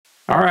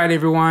All right,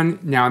 everyone.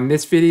 Now in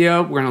this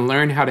video, we're going to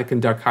learn how to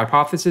conduct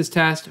hypothesis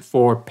tests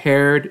for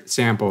paired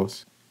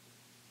samples.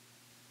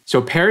 So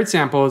paired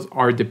samples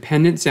are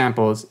dependent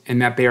samples in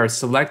that they are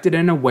selected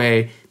in a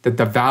way that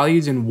the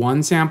values in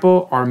one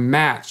sample are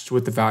matched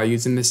with the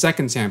values in the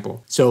second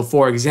sample. So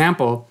for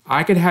example,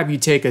 I could have you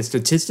take a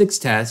statistics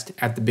test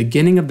at the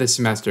beginning of the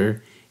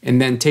semester and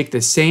then take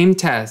the same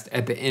test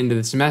at the end of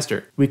the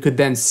semester. We could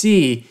then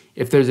see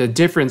if there's a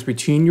difference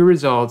between your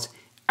results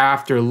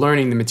after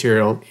learning the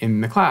material in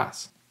the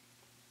class.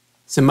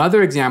 Some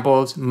other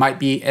examples might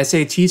be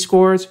SAT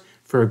scores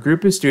for a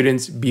group of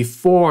students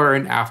before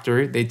and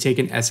after they take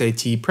an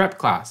SAT prep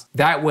class.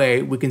 That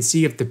way, we can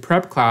see if the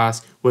prep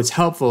class was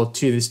helpful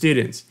to the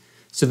students.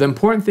 So the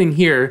important thing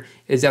here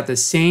is that the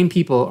same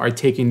people are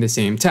taking the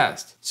same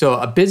test. So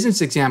a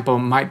business example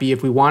might be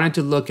if we wanted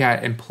to look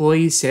at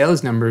employee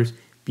sales numbers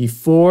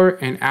before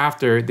and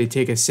after they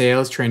take a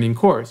sales training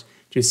course,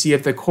 to see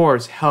if the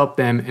course helped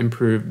them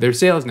improve their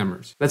sales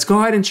numbers. Let's go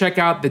ahead and check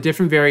out the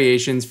different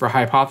variations for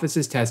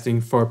hypothesis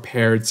testing for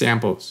paired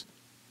samples.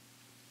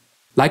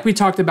 Like we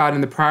talked about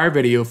in the prior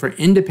video for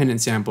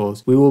independent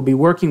samples, we will be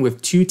working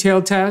with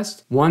two-tailed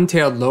test,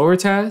 one-tailed lower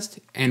test,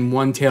 and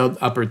one-tailed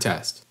upper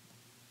test.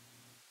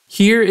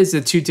 Here is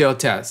the two-tailed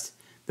test.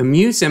 The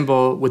mu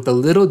symbol with the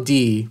little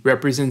d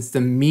represents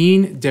the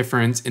mean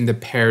difference in the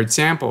paired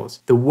samples.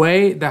 The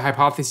way the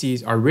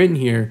hypotheses are written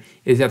here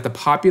is that the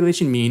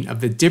population mean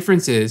of the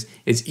differences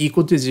is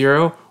equal to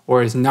 0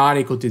 or is not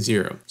equal to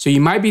 0. So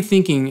you might be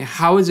thinking,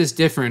 how is this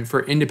different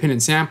for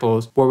independent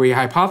samples where we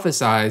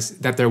hypothesize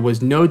that there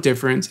was no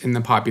difference in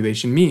the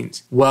population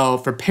means? Well,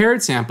 for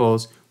paired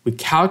samples, we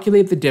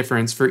calculate the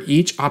difference for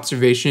each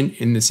observation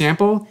in the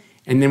sample,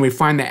 and then we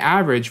find the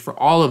average for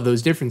all of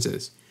those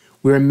differences.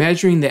 We're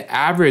measuring the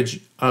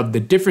average of the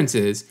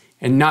differences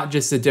and not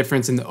just the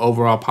difference in the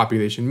overall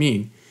population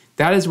mean.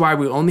 That is why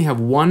we only have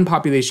one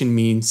population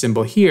mean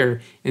symbol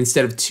here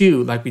instead of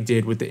two like we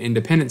did with the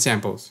independent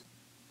samples.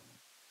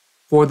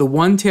 For the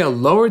one-tailed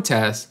lower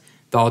test,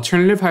 the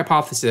alternative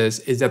hypothesis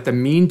is that the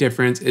mean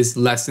difference is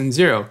less than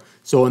 0,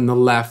 so in the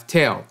left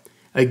tail.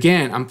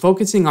 Again, I'm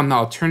focusing on the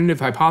alternative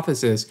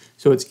hypothesis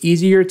so it's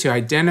easier to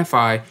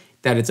identify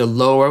that it's a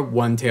lower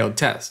one-tailed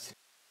test.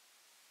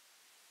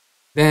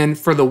 Then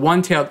for the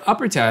one-tailed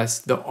upper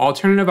test, the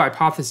alternative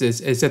hypothesis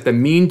is that the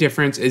mean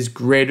difference is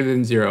greater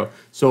than 0,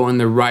 so in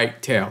the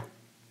right tail.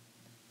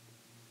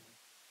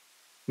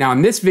 Now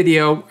in this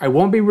video, I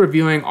won't be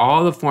reviewing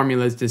all the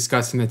formulas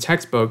discussed in the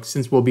textbook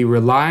since we'll be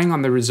relying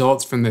on the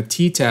results from the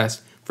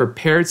t-test for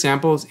paired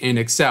samples in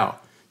Excel.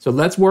 So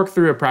let's work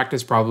through a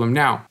practice problem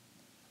now.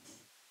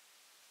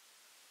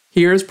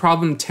 Here's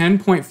problem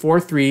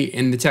 10.43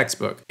 in the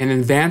textbook. An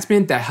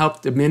advancement that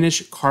helped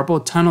diminish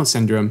carpal tunnel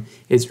syndrome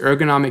is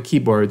ergonomic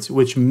keyboards,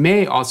 which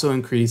may also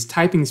increase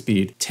typing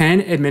speed. 10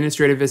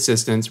 administrative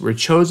assistants were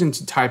chosen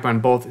to type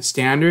on both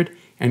standard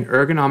and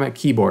ergonomic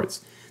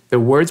keyboards. The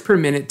words per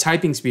minute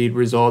typing speed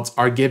results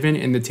are given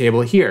in the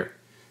table here.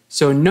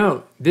 So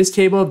note, this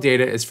table of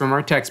data is from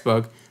our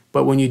textbook,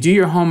 but when you do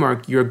your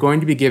homework, you're going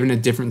to be given a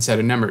different set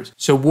of numbers.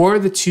 So were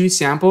the two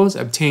samples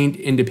obtained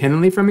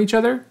independently from each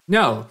other?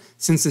 No,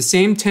 since the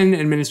same 10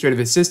 administrative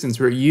assistants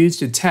were used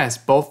to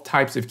test both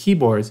types of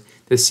keyboards,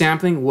 the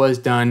sampling was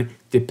done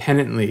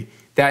dependently.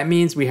 That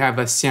means we have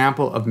a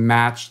sample of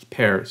matched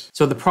pairs.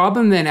 So the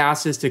problem then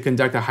asks us to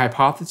conduct a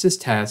hypothesis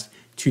test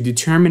to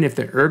determine if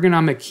the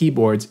ergonomic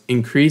keyboards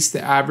increase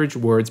the average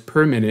words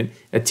per minute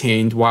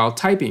attained while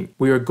typing.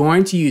 We are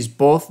going to use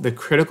both the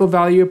critical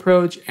value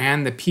approach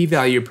and the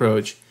p-value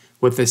approach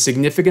with a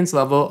significance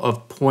level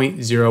of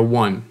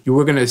 0.01. You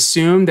are going to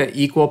assume that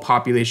equal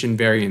population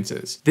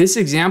variances. This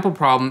example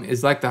problem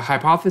is like the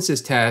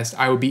hypothesis test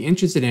I would be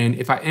interested in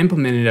if I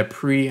implemented a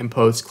pre- and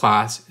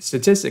post-class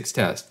statistics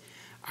test.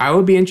 I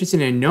would be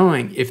interested in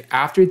knowing if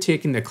after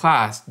taking the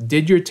class,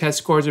 did your test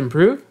scores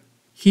improve?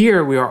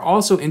 Here, we are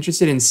also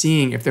interested in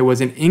seeing if there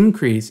was an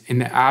increase in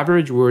the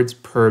average words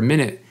per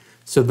minute.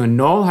 So the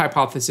null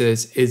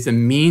hypothesis is the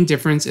mean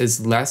difference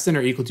is less than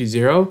or equal to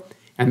 0,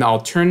 and the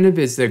alternative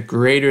is the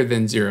greater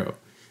than 0.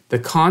 The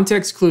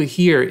context clue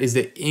here is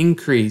the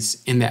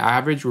increase in the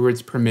average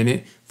words per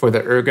minute for the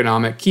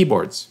ergonomic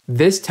keyboards.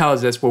 This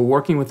tells us we're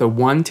working with a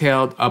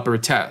one-tailed upper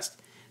test.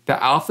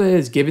 The alpha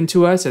is given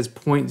to us as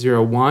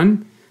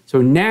 0.01.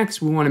 So next,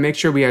 we want to make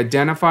sure we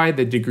identify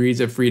the degrees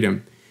of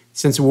freedom.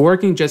 Since we're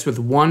working just with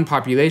one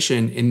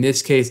population, in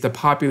this case the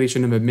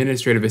population of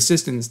administrative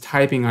assistants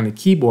typing on a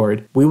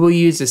keyboard, we will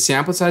use the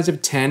sample size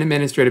of 10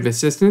 administrative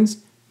assistants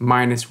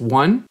minus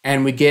 1,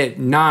 and we get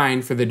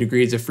 9 for the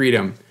degrees of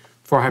freedom.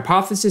 For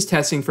hypothesis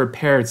testing for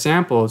paired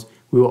samples,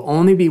 we will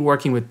only be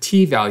working with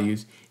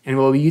t-values, and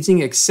we'll be using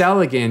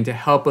Excel again to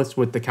help us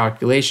with the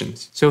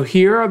calculations. So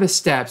here are the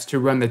steps to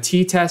run the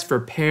t-test for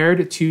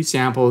paired two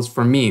samples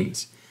for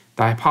means.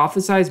 The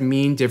hypothesized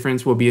mean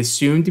difference will be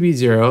assumed to be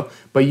 0,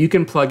 but you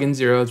can plug in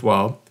 0 as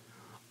well.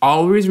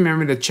 Always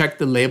remember to check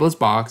the labels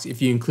box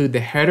if you include the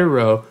header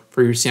row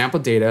for your sample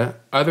data,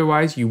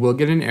 otherwise you will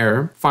get an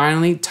error.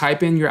 Finally,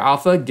 type in your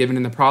alpha given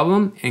in the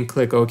problem and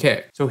click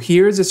OK. So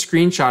here's a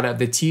screenshot of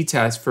the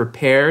t-test for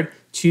paired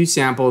 2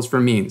 samples for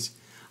means.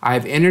 I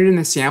have entered in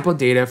the sample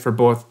data for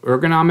both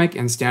ergonomic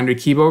and standard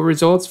keyboard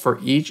results for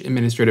each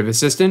administrative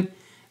assistant.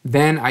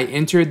 Then I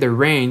entered the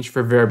range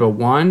for variable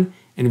 1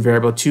 and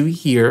variable 2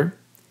 here.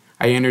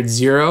 I entered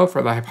 0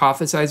 for the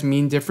hypothesized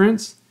mean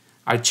difference.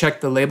 I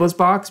checked the labels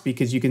box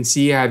because you can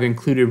see I have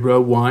included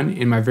row 1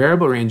 in my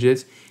variable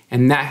ranges,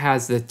 and that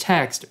has the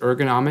text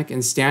ergonomic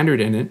and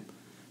standard in it.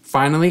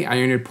 Finally, I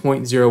entered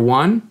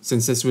 0.01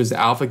 since this was the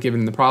alpha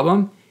given in the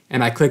problem,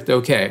 and I clicked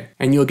OK.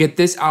 And you'll get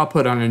this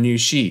output on a new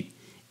sheet.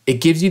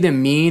 It gives you the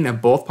mean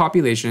of both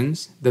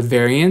populations, the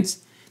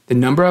variance, the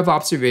number of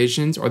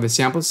observations or the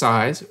sample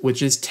size,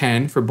 which is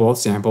 10 for both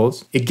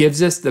samples. It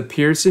gives us the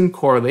Pearson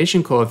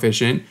correlation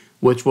coefficient,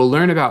 which we'll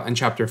learn about in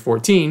chapter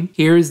 14.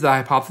 Here is the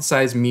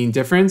hypothesized mean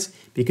difference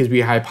because we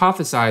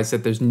hypothesize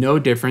that there's no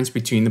difference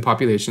between the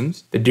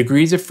populations. The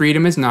degrees of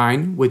freedom is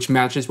 9, which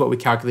matches what we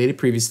calculated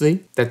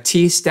previously. The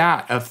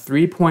t-stat of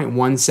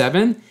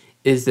 3.17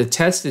 is the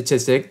test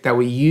statistic that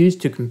we use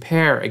to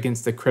compare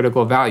against the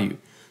critical value.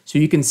 So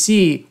you can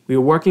see we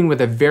are working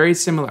with a very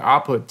similar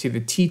output to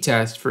the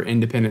t-test for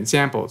independent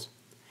samples.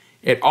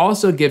 It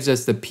also gives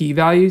us the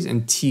p-values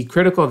and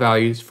t-critical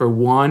values for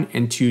one-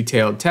 and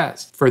two-tailed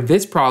tests. For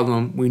this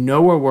problem, we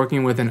know we're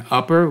working with an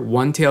upper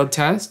one-tailed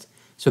test,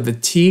 so the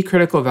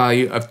t-critical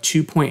value of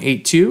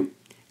 2.82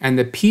 and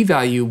the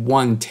p-value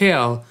one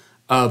tail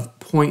of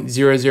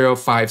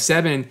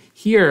 0.0057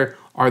 here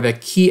are the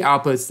key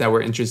outputs that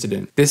we're interested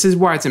in. This is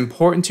why it's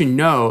important to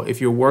know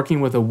if you're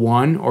working with a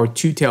one- or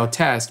two-tail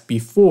test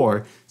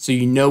before, so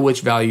you know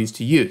which values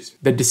to use.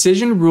 The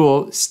decision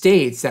rule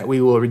states that we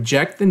will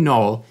reject the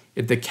null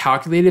if the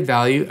calculated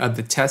value of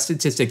the test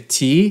statistic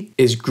t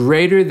is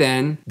greater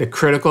than the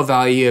critical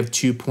value of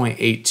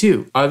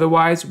 2.82.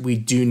 Otherwise, we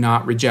do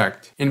not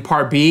reject. In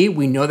part B,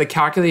 we know the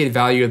calculated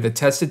value of the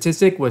test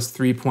statistic was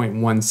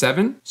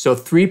 3.17. So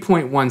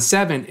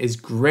 3.17 is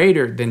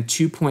greater than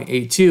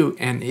 2.82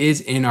 and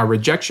is in our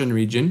rejection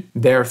region.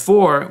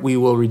 Therefore, we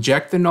will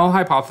reject the null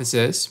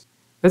hypothesis.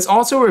 Let's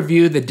also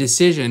review the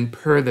decision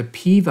per the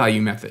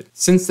p-value method.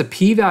 Since the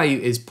p-value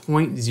is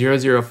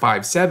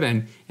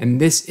 0.0057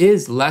 and this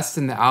is less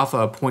than the alpha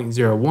of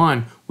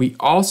 0.01, we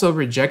also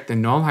reject the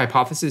null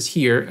hypothesis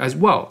here as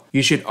well.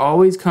 You should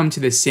always come to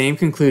the same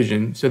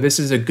conclusion, so this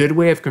is a good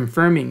way of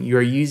confirming you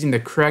are using the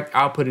correct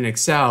output in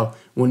Excel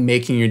when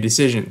making your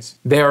decisions.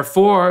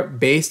 Therefore,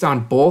 based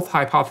on both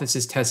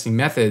hypothesis testing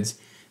methods,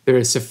 there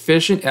is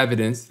sufficient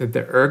evidence that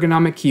the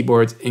ergonomic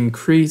keyboards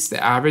increase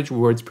the average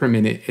words per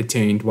minute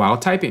attained while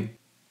typing.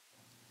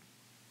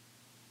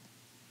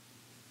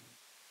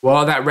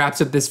 Well, that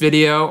wraps up this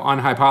video on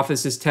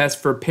hypothesis tests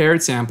for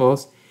paired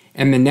samples.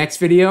 In the next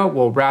video,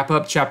 we'll wrap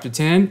up chapter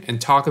 10 and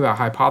talk about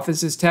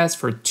hypothesis tests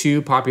for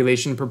two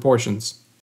population proportions.